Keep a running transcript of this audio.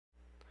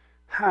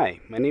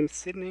Hi, my name is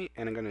Sydney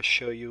and I'm going to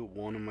show you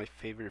one of my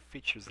favorite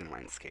features in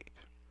Landscape.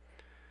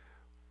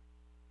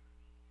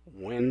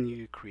 When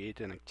you create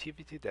an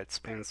activity that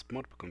spans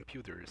multiple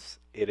computers,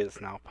 it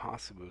is now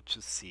possible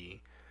to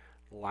see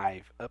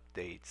live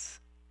updates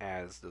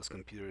as those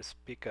computers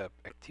pick up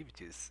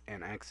activities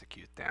and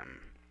execute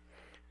them.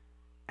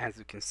 As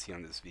you can see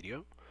on this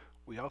video,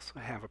 we also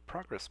have a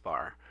progress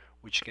bar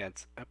which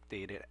gets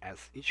updated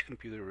as each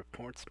computer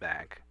reports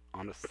back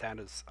on the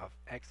status of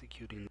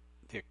executing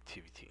the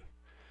activity.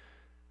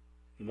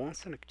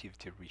 Once an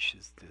activity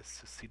reaches the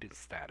succeeded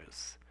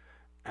status,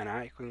 an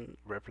icon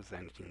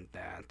representing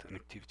that an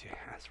activity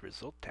has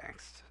result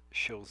text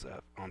shows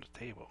up on the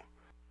table.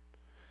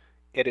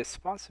 It is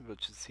possible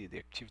to see the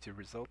activity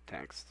result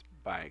text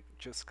by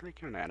just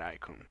clicking on that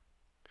icon.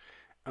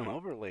 An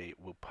overlay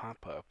will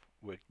pop up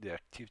with the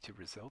activity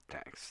result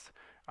text,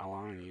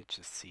 allowing you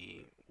to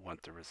see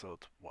what the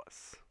result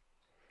was.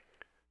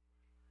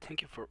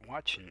 Thank you for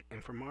watching,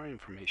 and for more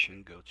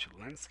information go to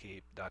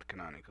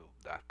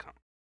landscape.canonical.com.